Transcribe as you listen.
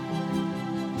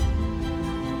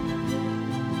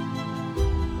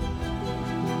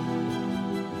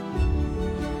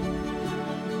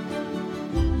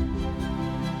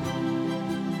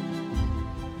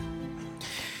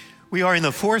We are in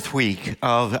the fourth week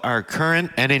of our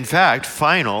current and, in fact,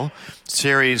 final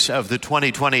series of the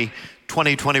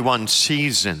 2020-2021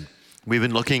 season. We've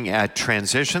been looking at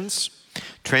transitions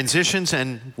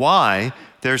and why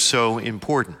they're so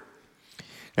important.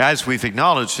 As we've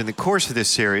acknowledged in the course of this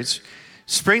series,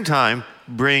 springtime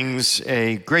brings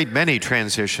a great many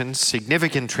transitions,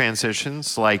 significant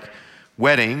transitions like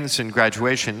weddings and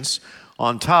graduations,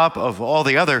 on top of all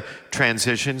the other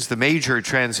transitions, the major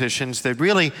transitions that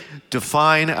really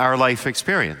define our life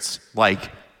experience,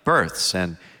 like births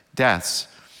and deaths.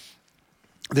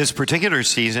 This particular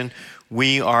season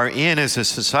we are in as a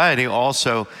society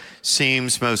also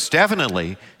seems most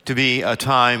definitely to be a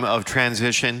time of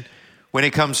transition when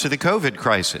it comes to the COVID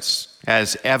crisis,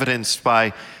 as evidenced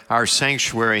by our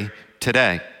sanctuary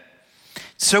today.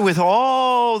 So with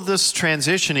all this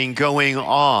transitioning going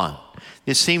on,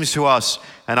 it seems to us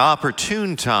an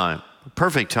opportune time, a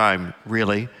perfect time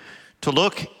really, to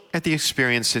look at the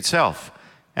experience itself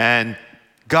and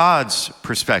God's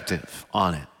perspective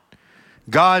on it.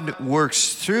 God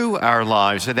works through our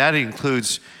lives, and that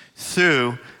includes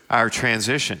through our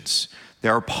transitions.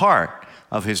 They're part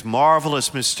of his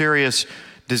marvelous, mysterious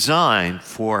design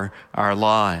for our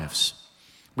lives.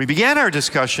 We began our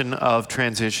discussion of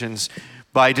transitions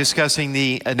by discussing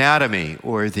the anatomy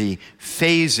or the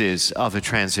phases of a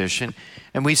transition,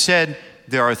 and we said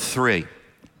there are three.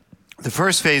 The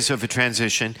first phase of a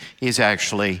transition is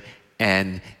actually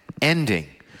an ending.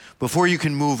 Before you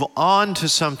can move on to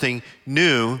something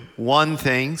new, one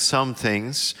thing, some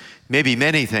things, maybe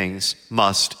many things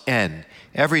must end.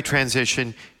 Every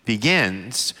transition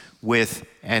begins with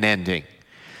an ending.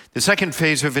 The second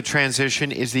phase of a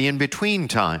transition is the in-between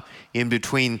time, in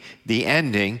between the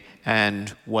ending and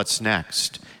what's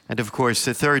next. And of course,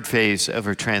 the third phase of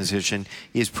a transition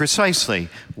is precisely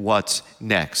what's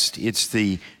next. It's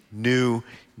the new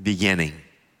beginning.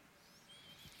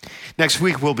 Next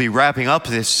week, we'll be wrapping up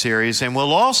this series, and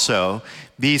we'll also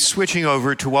be switching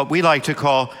over to what we like to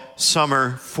call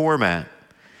summer format.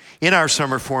 In our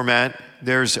summer format,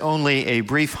 there's only a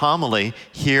brief homily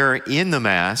here in the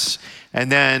Mass,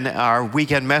 and then our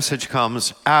weekend message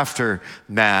comes after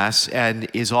Mass and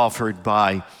is offered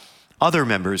by other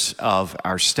members of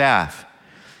our staff.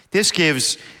 This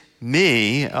gives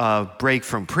me a break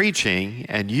from preaching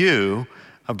and you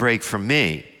a break from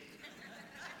me.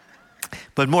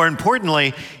 But more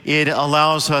importantly, it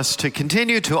allows us to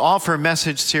continue to offer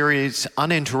message series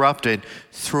uninterrupted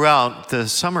throughout the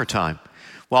summertime,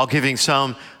 while giving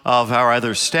some of our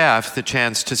other staff the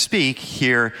chance to speak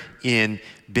here in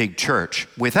Big Church,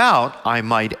 without, I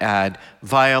might add,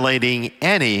 violating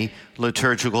any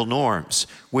liturgical norms,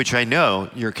 which I know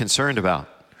you're concerned about.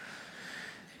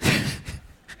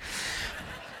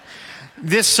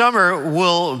 This summer,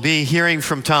 we'll be hearing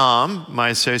from Tom, my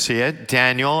associate,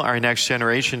 Daniel, our Next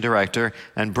Generation Director,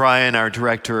 and Brian, our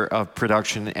Director of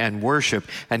Production and Worship.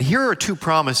 And here are two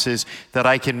promises that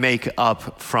I can make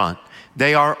up front.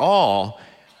 They are all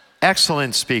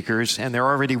excellent speakers, and they're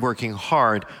already working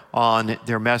hard on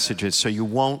their messages, so you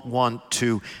won't want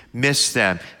to miss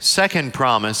them. Second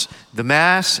promise, the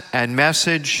Mass and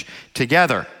message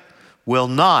together will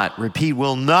not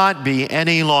be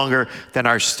any longer than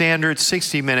our standard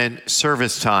 60-minute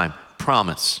service time.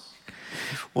 Promise.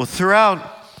 Well,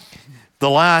 throughout the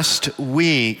last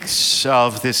weeks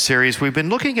of this series, we've been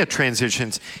looking at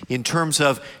transitions in terms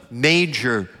of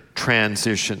major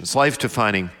transitions,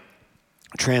 life-defining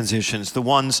transitions, the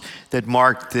ones that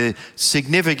mark the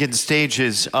significant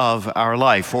stages of our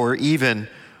life or even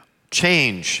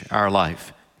change our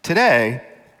life. Today,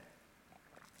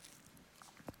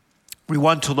 we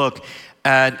want to look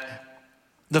at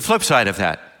the flip side of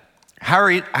that,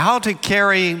 how to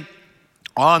carry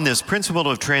on this principle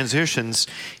of transitions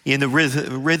in the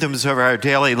rhythms of our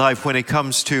daily life when it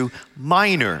comes to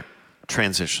minor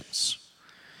transitions.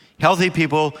 Healthy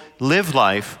people live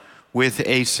life with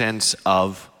a sense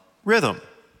of rhythm.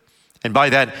 And by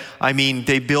that, I mean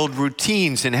they build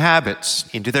routines and habits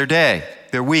into their day,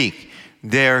 their week,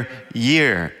 their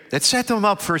year that set them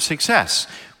up for success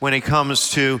when it comes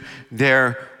to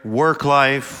their work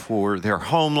life or their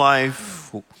home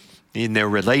life, in their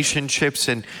relationships,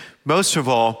 and most of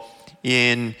all,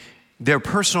 in their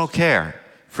personal care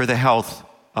for the health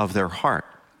of their heart.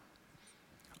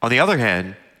 On the other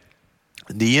hand,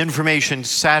 the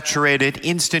information-saturated,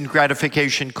 instant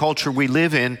gratification culture we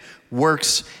live in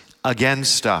works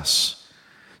against us.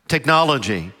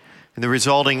 Technology and the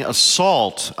resulting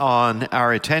assault on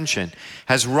our attention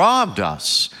has robbed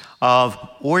us of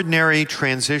ordinary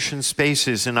transition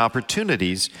spaces and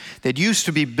opportunities that used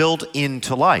to be built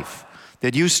into life,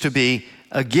 that used to be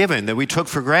a given, that we took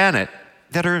for granted,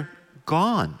 that are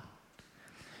gone.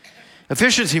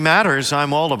 Efficiency matters,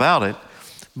 I'm all about it,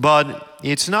 but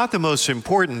it's not the most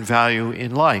important value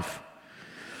in life.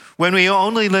 When we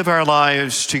only live our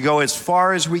lives to go as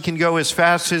far as we can go, as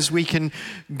fast as we can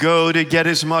go, to get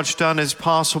as much done as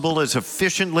possible, as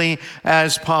efficiently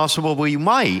as possible, we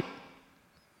might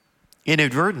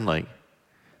inadvertently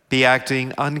be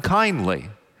acting unkindly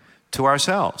to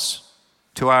ourselves,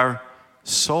 to our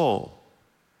soul.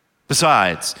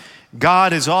 Besides,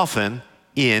 God is often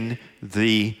in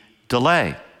the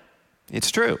delay. It's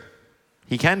true.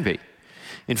 He can be.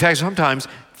 In fact, sometimes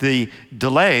the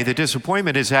delay, the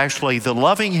disappointment, is actually the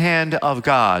loving hand of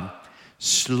God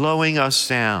slowing us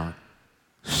down.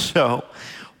 So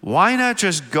why not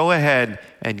just go ahead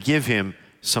and give him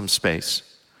some space?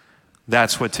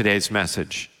 That's what today's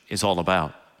message is all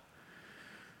about.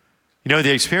 You know,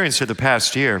 the experience of the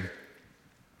past year,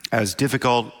 as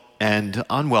difficult and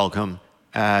unwelcome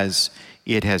as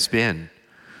it has been,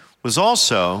 was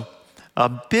also a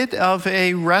bit of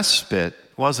a respite,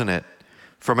 wasn't it,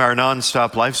 from our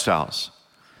nonstop lifestyles.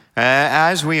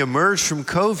 As we emerge from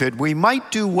COVID, we might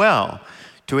do well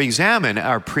to examine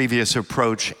our previous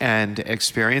approach and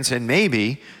experience and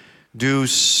maybe do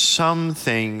some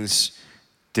things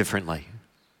differently.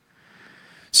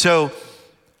 So,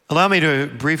 allow me to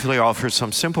briefly offer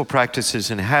some simple practices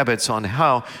and habits on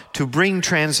how to bring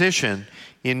transition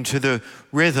into the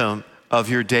rhythm of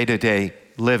your day-to-day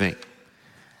living.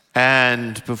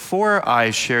 And before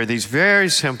I share these very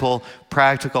simple,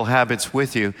 practical habits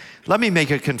with you, let me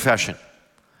make a confession.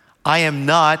 I am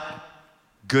not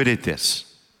good at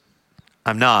this.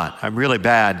 I'm not. I'm really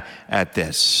bad at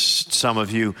this. Some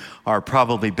of you are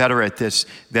probably better at this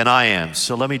than I am.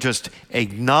 So let me just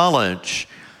acknowledge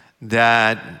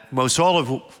that most all of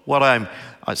what I'm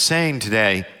saying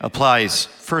today applies,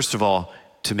 first of all,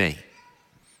 to me.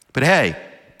 But hey,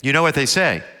 you know what they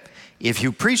say. If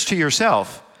you preach to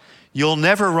yourself, you'll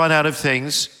never run out of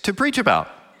things to preach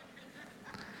about.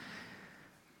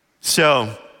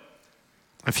 So,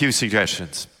 a few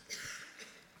suggestions.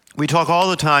 We talk all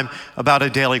the time about a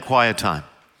daily quiet time.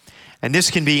 And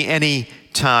this can be any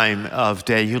time of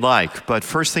day you like, but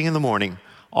first thing in the morning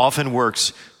often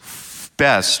works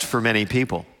best for many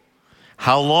people.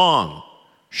 How long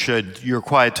should your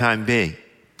quiet time be?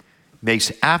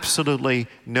 Makes absolutely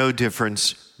no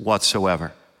difference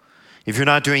whatsoever. If you're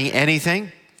not doing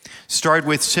anything, start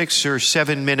with 6 or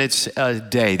 7 minutes a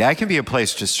day. That can be a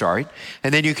place to start.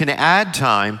 And then you can add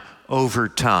time over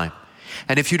time.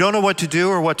 And if you don't know what to do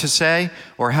or what to say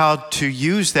or how to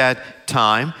use that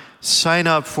time, sign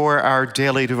up for our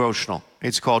daily devotional.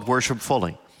 It's called Worship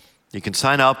Fully. You can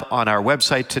sign up on our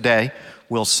website today.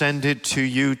 We'll send it to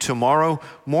you tomorrow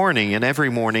morning and every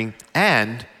morning,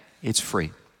 and it's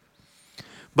free.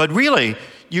 But really,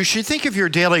 you should think of your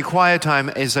daily quiet time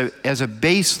as a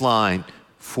baseline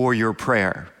for your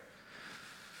prayer.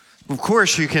 Of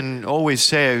course, you can always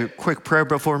say a quick prayer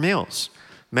before meals.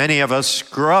 Many of us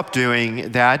grew up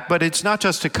doing that, but it's not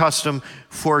just a custom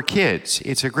for kids.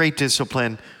 It's a great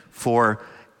discipline for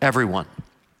everyone.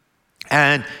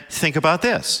 And think about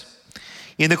this.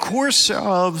 In the course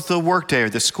of the workday or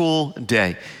the school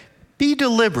day, be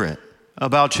deliberate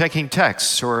about checking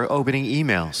texts or opening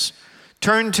emails.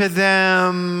 Turn to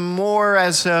them more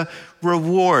as a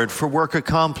reward for work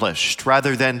accomplished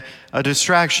rather than a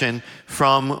distraction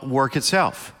from work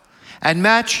itself. And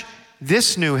match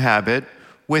this new habit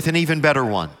with an even better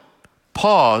one.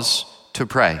 Pause to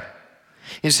pray.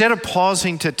 Instead of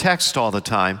pausing to text all the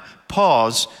time,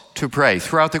 pause to pray.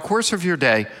 Throughout the course of your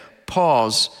day,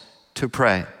 pause to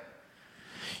pray.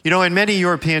 You know, in many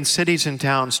European cities and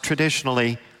towns,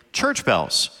 traditionally, church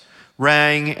bells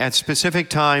rang at specific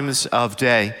times of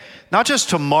day, not just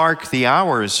to mark the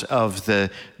hours of the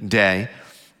day,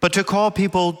 but to call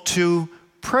people to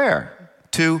prayer,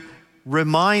 to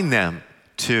remind them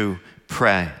to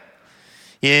pray.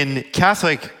 In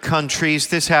Catholic countries,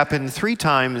 this happened 3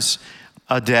 times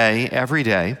a day, every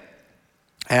day,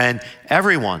 and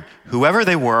everyone, whoever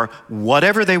they were,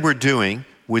 whatever they were doing,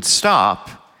 would stop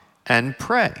and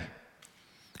pray.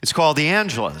 It's called the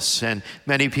Angelus, and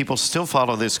many people still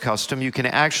follow this custom. You can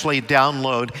actually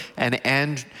download an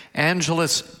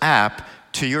Angelus app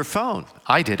to your phone.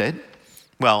 I did it.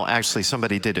 Well, actually,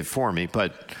 somebody did it for me,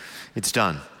 but it's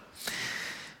done.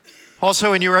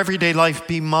 Also, in your everyday life,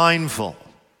 be mindful,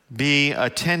 be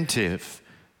attentive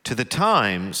to the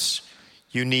times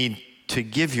you need to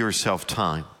give yourself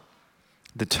time.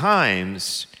 The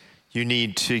times you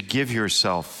need to give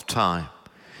yourself time.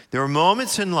 There are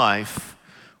moments in life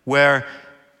where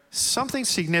something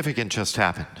significant just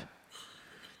happened.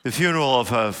 The funeral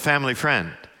of a family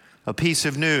friend, a piece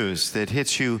of news that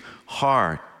hits you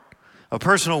hard, a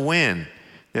personal win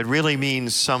that really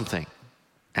means something.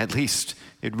 At least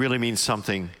it really means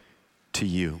something to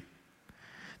you.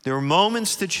 There are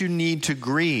moments that you need to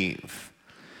grieve.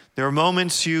 There are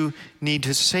moments you need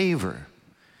to savor.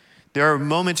 There are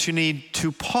moments you need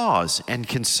to pause and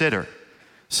consider.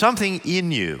 Something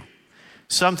in you,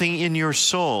 something in your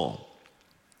soul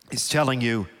is telling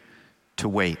you to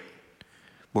wait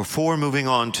before moving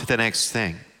on to the next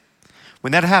thing.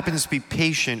 When that happens, be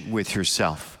patient with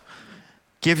yourself.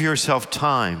 Give yourself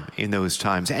time in those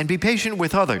times, and be patient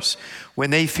with others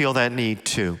when they feel that need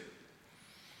too.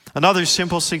 Another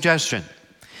simple suggestion: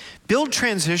 build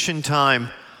transition time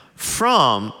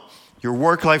from your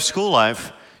work life, school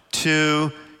life,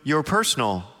 to your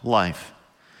personal life.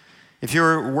 If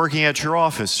you're working at your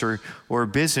office or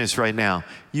business right now,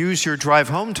 use your drive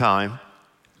home time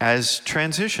as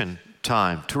transition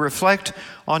time to reflect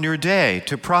on your day,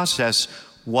 to process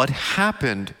what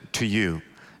happened to you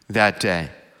that day.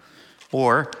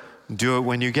 Or do it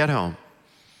when you get home.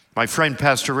 My friend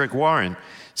Pastor Rick Warren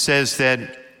says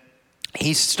that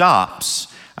he stops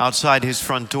outside his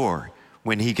front door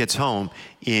when he gets home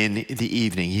in the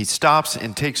evening. He stops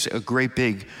and takes a great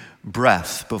big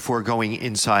breath before going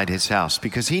inside his house,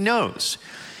 because he knows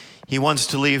he wants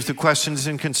to leave the questions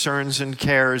and concerns and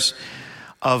cares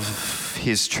of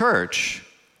his church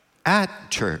at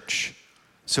church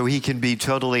so he can be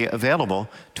totally available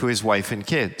to his wife and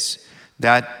kids.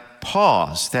 That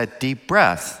pause, that deep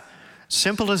breath,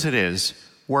 simple as it is,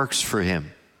 works for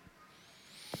him.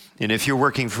 And if you're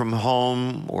working from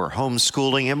home or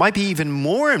homeschooling, it might be even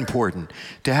more important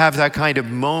to have that kind of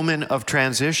moment of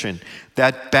transition,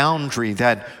 that boundary,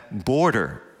 that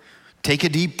border. Take a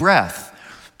deep breath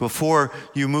before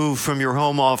you move from your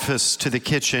home office to the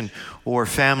kitchen or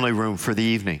family room for the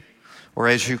evening. Or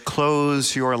as you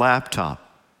close your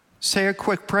laptop, say a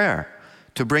quick prayer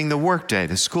to bring the workday,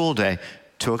 the school day,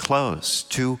 to a close,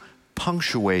 to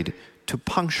punctuate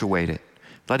it,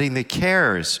 letting the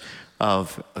cares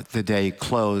of the day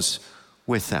close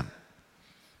with them.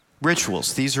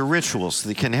 Rituals. These are rituals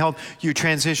that can help you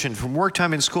transition from work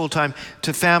time and school time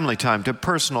to family time, to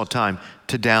personal time,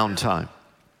 to downtime.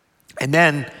 And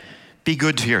then be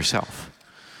good to yourself.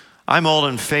 I'm all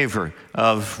in favor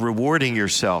of rewarding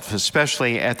yourself,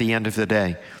 especially at the end of the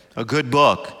day. A good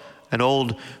book, an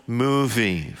old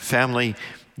movie, family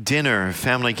dinner,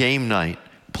 family game night.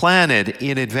 Plan it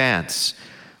in advance.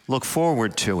 Look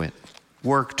forward to it.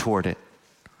 Work toward it.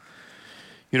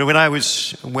 You know,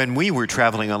 when we were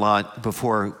traveling a lot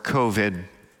before COVID,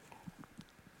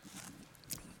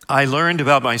 I learned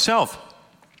about myself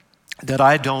that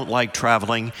I don't like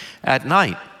traveling at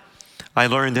night. I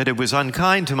learned that it was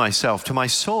unkind to myself, to my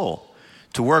soul,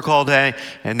 to work all day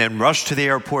and then rush to the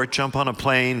airport, jump on a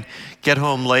plane, get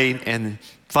home late, and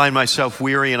find myself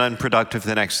weary and unproductive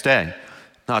the next day,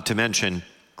 not to mention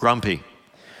grumpy.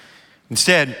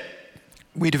 Instead,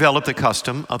 we developed the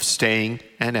custom of staying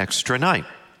an extra night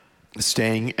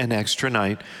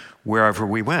wherever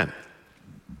we went.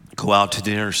 Go out to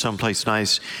dinner someplace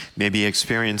nice, maybe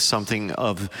experience something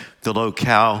of the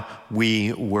locale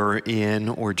we were in,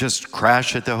 or just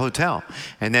crash at the hotel,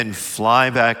 and then fly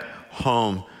back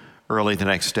home early the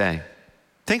next day.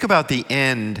 Think about the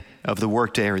end of the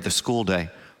workday or the school day.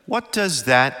 What does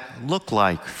that look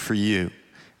like for you?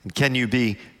 And can you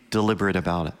be deliberate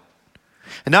about it?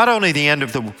 And not only the end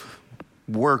of the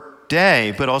work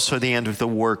day, but also the end of the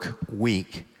work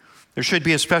week. There should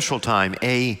be a special time,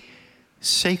 a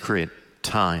sacred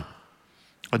time.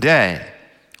 A day,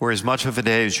 or as much of a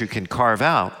day as you can carve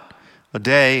out, a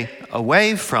day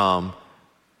away from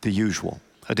the usual,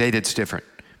 a day that's different.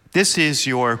 This is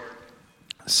your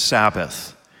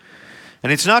Sabbath.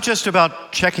 And it's not just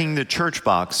about checking the church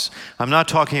box. I'm not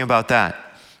talking about that.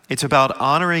 It's about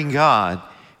honoring God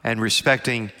and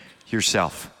respecting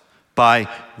yourself by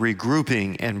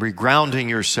regrouping and regrounding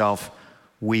yourself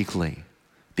weekly,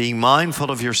 being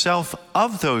mindful of yourself,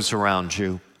 of those around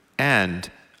you, and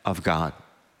of God.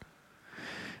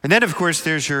 And then, of course,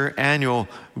 there's your annual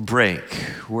break.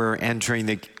 We're entering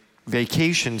the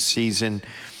vacation season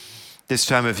this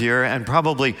time of year, and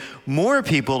probably more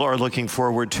people are looking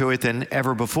forward to it than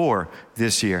ever before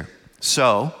this year.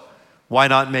 So, why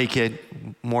not make it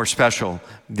more special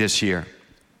this year?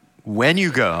 When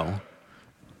you go,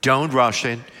 don't rush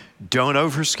it, don't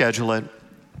overschedule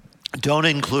it, don't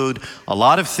include a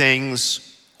lot of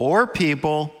things or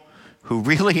people who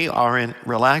really aren't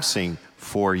relaxing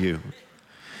for you.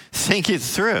 Think it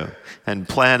through and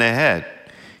plan ahead.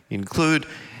 Include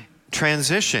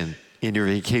transition in your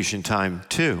vacation time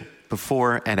too,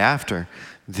 before and after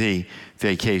the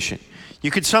vacation. You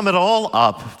could sum it all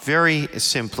up very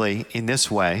simply in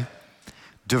this way: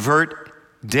 divert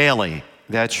daily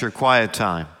That's your quiet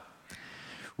time.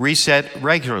 Reset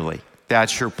regularly.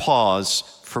 That's your pause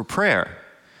for prayer.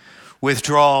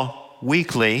 Withdraw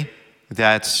weekly.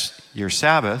 That's your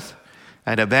Sabbath.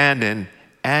 And abandon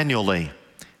annually.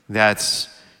 That's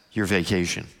your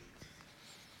vacation.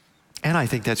 And I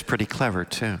think that's pretty clever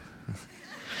too.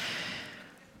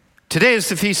 Today is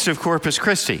the Feast of Corpus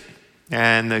Christi,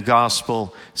 and the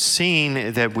gospel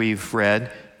scene that we've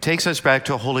read takes us back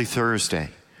to Holy Thursday,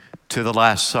 to the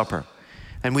Last Supper.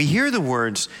 And we hear the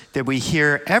words that we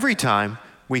hear every time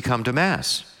we come to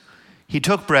Mass. He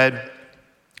took bread,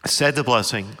 said the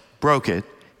blessing, broke it,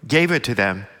 gave it to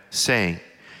them, saying,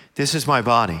 "This is my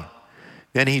body."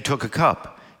 Then he took a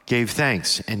cup, gave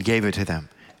thanks, and gave it to them.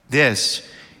 This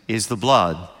is the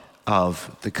blood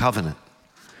of the covenant.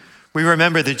 We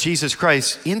remember that Jesus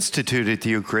Christ instituted the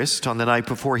Eucharist on the night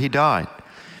before he died,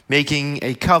 making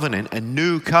a covenant, a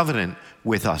new covenant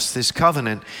with us. This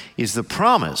covenant is the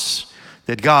promise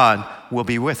that God will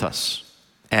be with us,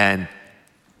 and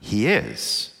he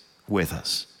is with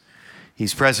us.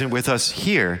 He's present with us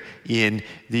here in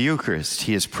the Eucharist.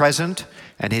 He is present,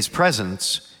 and his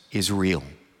presence is real.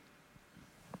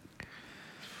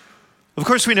 Of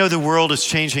course, we know the world is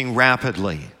changing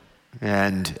rapidly,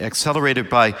 and accelerated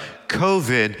by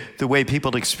COVID, the way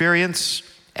people experience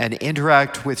and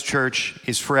interact with church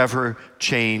is forever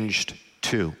changed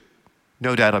too.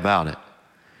 No doubt about it.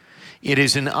 It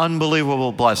is an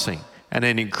unbelievable blessing and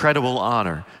an incredible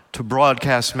honor to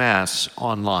broadcast Mass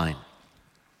online.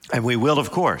 And we will,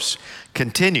 of course,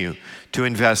 continue to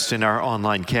invest in our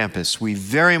online campus. We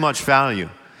very much value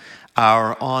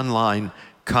our online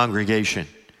congregation.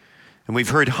 And we've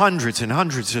heard hundreds and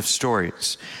hundreds of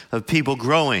stories of people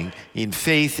growing in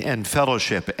faith and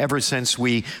fellowship ever since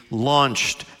we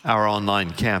launched our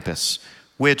online campus,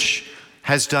 which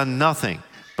has done nothing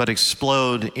but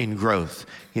explode in growth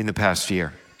in the past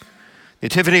year.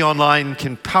 Nativity Online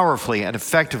can powerfully and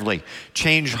effectively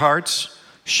change hearts,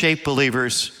 shape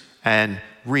believers, and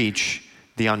reach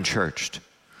the unchurched.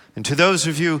 And to those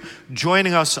of you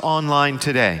joining us online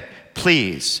today,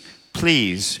 please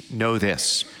know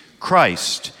this.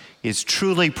 Christ is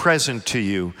truly present to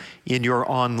you in your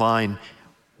online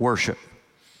worship.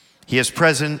 He is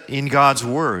present in God's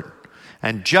Word.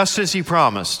 And just as he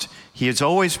promised, he is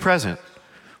always present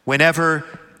whenever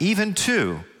even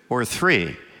 2 or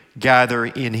 3 gather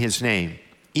in his name,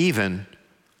 even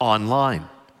online.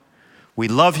 We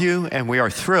love you, and we are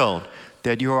thrilled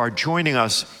that you are joining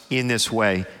us in this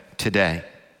way today.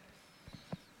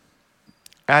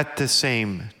 At the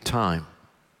same time,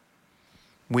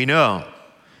 we know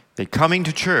that coming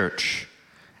to church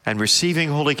and receiving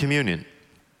Holy Communion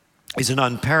is an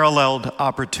unparalleled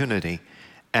opportunity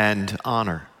and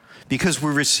honor because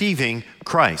we're receiving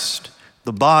Christ,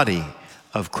 the body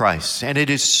of Christ. And it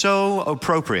is so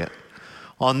appropriate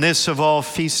on this of all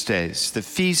feast days, the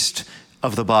feast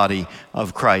of the body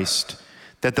of Christ,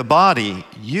 that the body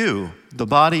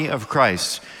of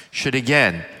Christ, should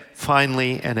again,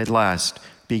 finally and at last,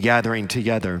 be gathering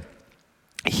together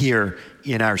here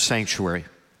in our sanctuary.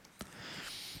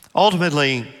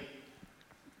 Ultimately,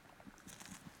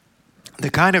 the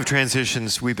kind of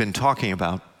transitions we've been talking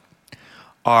about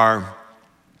are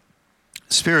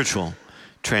spiritual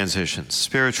transitions,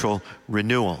 spiritual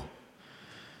renewal.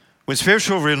 When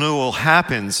spiritual renewal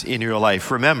happens in your life,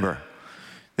 remember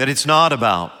that it's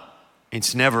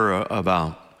never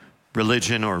about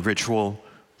religion or ritual,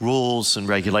 rules and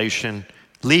regulation,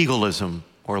 legalism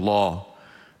or law.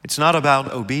 It's not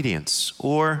about obedience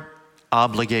or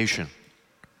obligation.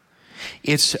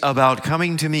 It's about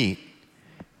coming to meet,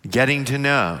 getting to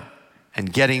know,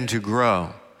 and getting to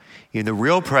grow in the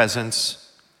real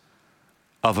presence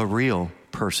of a real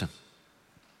person.